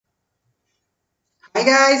Hi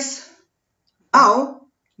guys, now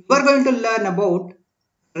you are going to learn about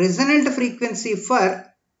resonant frequency for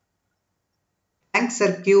tank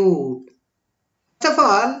circuit. First of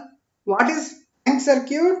all, what is tank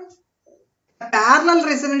circuit? A parallel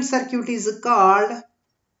resonant circuit is called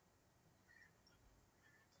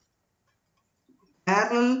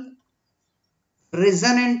parallel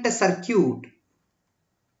resonant circuit.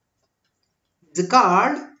 It's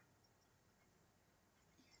called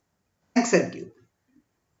tank circuit.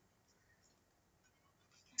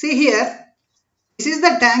 See here, this is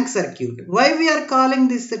the tank circuit. Why we are calling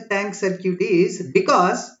this the tank circuit is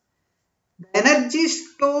because the energy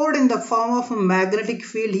stored in the form of a magnetic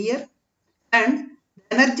field here and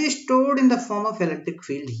energy stored in the form of electric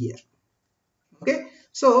field here. Okay,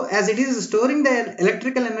 so as it is storing the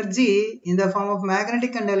electrical energy in the form of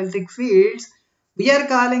magnetic and electric fields, we are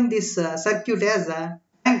calling this circuit as a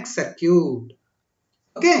tank circuit.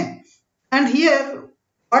 Okay, and here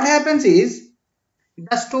what happens is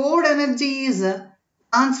the stored energy is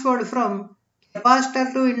transferred from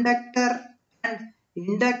capacitor to inductor and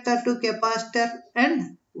inductor to capacitor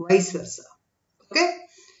and vice versa. Okay,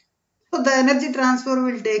 so the energy transfer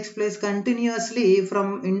will take place continuously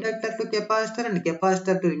from inductor to capacitor and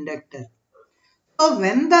capacitor to inductor. So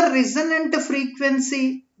when the resonant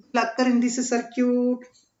frequency will occur in this circuit,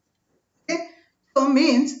 okay, so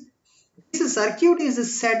means this circuit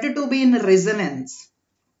is said to be in resonance.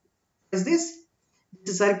 Is this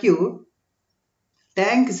circuit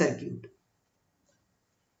tank circuit?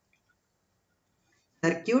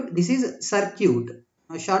 Circuit. This is circuit.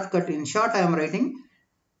 A shortcut in short I am writing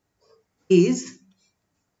is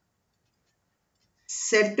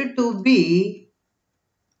said to be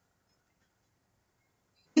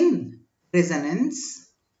in resonance.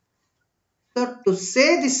 So to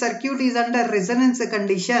say the circuit is under resonance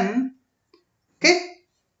condition, okay,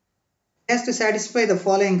 has to satisfy the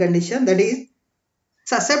following condition, that is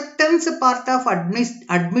susceptance part of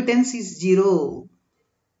admittance is 0.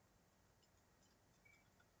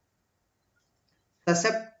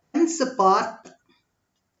 Susceptance part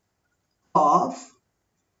of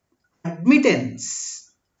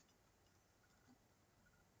admittance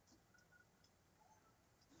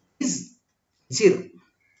is 0.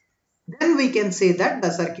 Then we can say that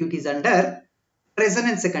the circuit is under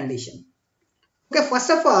resonance condition. Okay, first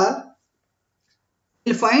of all,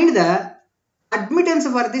 we'll find the admittance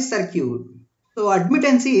for this circuit. So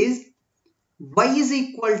admittance is Y is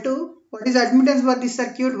equal to, what is admittance for this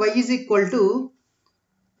circuit? Y is equal to,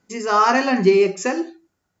 this is RL and JXL,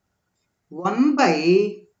 1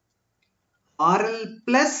 by RL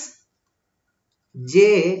plus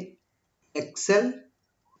JXL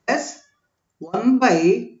plus 1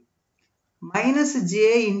 by minus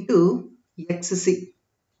J into XC.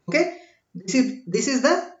 Okay, this is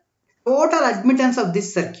the total admittance of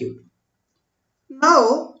this circuit.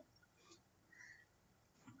 Now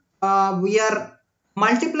we are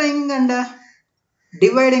multiplying and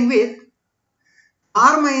dividing with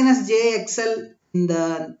R minus JXL in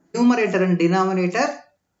the numerator and denominator.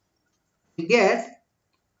 We get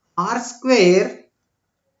R square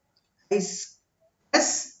is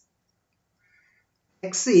plus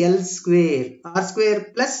XL square. R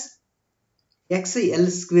square plus XL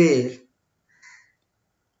square.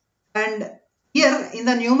 And here in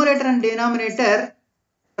the numerator and denominator,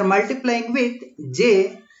 we are multiplying with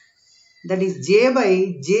J, that is J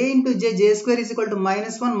by J into J square is equal to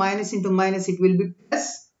minus 1, minus into minus it will be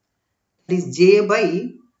plus, that is J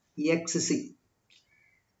by XC.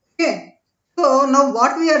 Okay, so now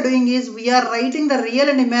what we are doing is we are writing the real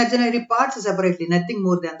and imaginary parts separately, nothing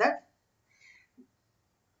more than that.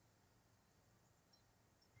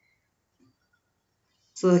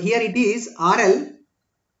 So here it is RL,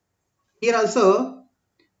 here also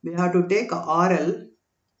we have to take RL.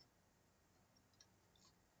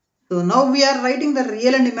 So now we are writing the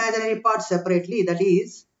real and imaginary parts separately, that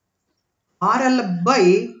is RL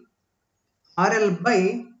by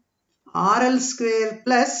RL square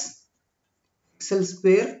plus XL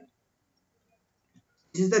square.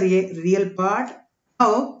 This is the real part.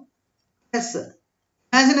 Now yes,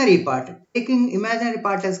 imaginary part. Taking imaginary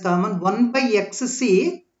part as common, 1 by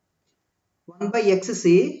XC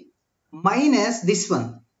minus this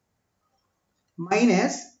one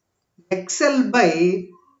minus XL by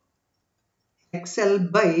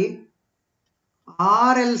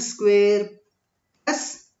RL square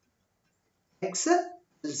plus XL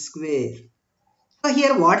square. So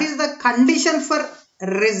here what is the condition for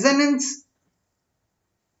resonance?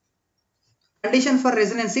 Condition for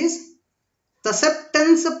resonance is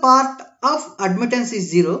susceptance part of admittance is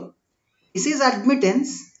 0. This is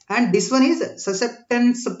admittance and this one is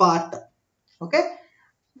susceptance part. Okay.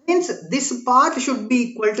 means this part should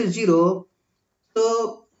be equal to 0.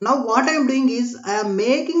 So now what I am doing is I am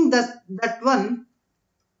making that one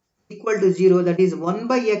equal to 0, that is 1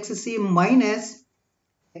 by xc minus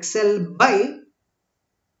xl by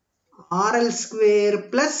rl square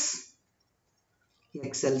plus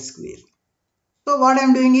xl square. So what I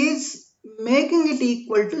am doing is making it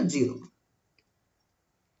equal to 0.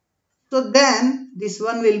 So then this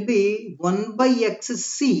one will be 1 by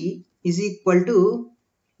xc is equal to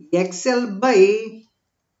xl by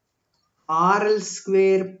rl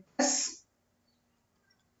square plus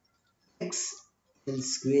xl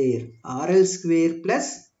square, rl square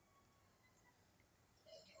plus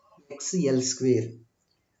xl square.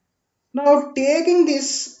 Now taking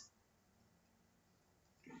this,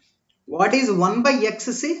 what is 1 by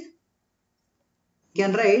xc? You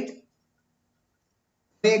can write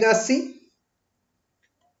omega c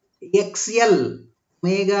xl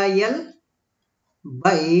omega l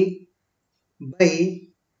by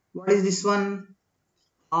what is this one?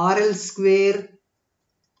 rl square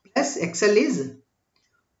plus xl is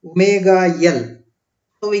omega l.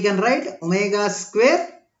 So we can write omega square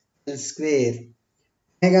l square,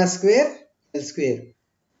 omega square l square.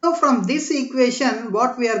 So from this equation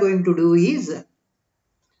what we are going to do is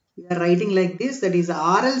we are writing like this, that is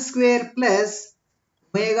rl square plus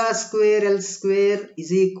omega square l square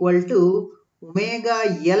is equal to omega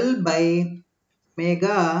l by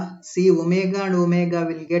omega. See, omega and omega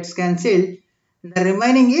will get cancelled. The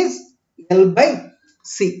remaining is l by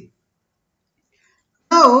c.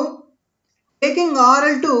 Now taking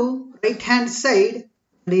RL to right hand side,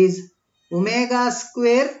 that is omega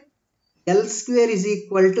square L square is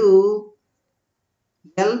equal to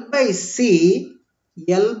L by C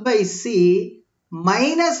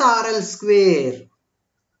minus RL square.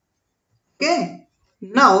 Okay.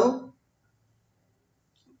 Now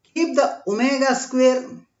keep the omega square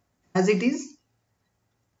as it is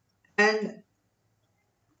and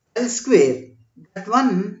L square, that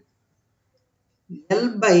one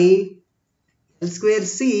L by L square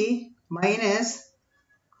C minus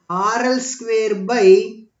RL square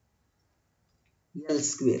by L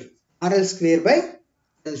square, RL square by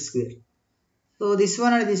L square. So this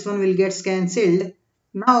one and this one will get cancelled.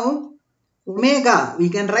 Now omega, we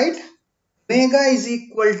can write omega is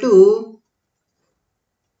equal to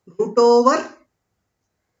root over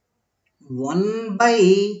 1 by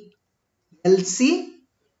LC,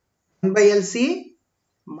 1 by LC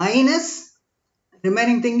minus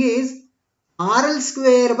remaining thing is RL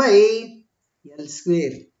square by L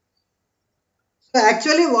square. So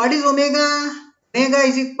actually what is omega? Omega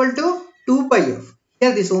is equal to 2 pi f.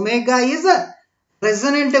 Here this omega is a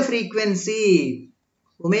resonant frequency.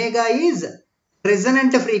 Omega is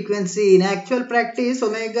resonant frequency. In actual practice,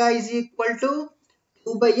 omega is equal to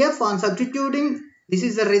 2 by f. On substituting, this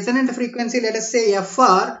is the resonant frequency, let us say fr.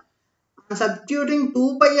 On substituting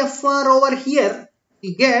 2 by fr over here,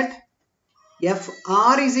 we get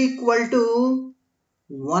fr is equal to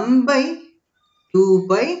 1 by 2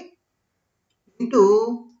 pi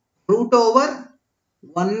into root over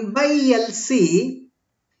 1 by LC,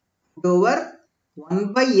 root over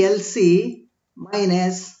 1 by LC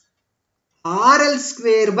minus RL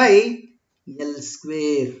square by L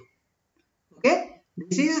square. Okay,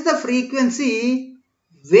 this is the frequency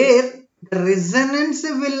where the resonance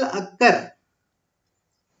will occur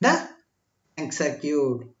in the tank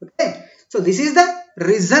circuit. Okay, so this is the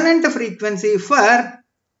resonant frequency for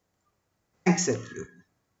tank circuit.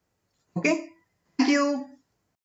 Okay, thank you.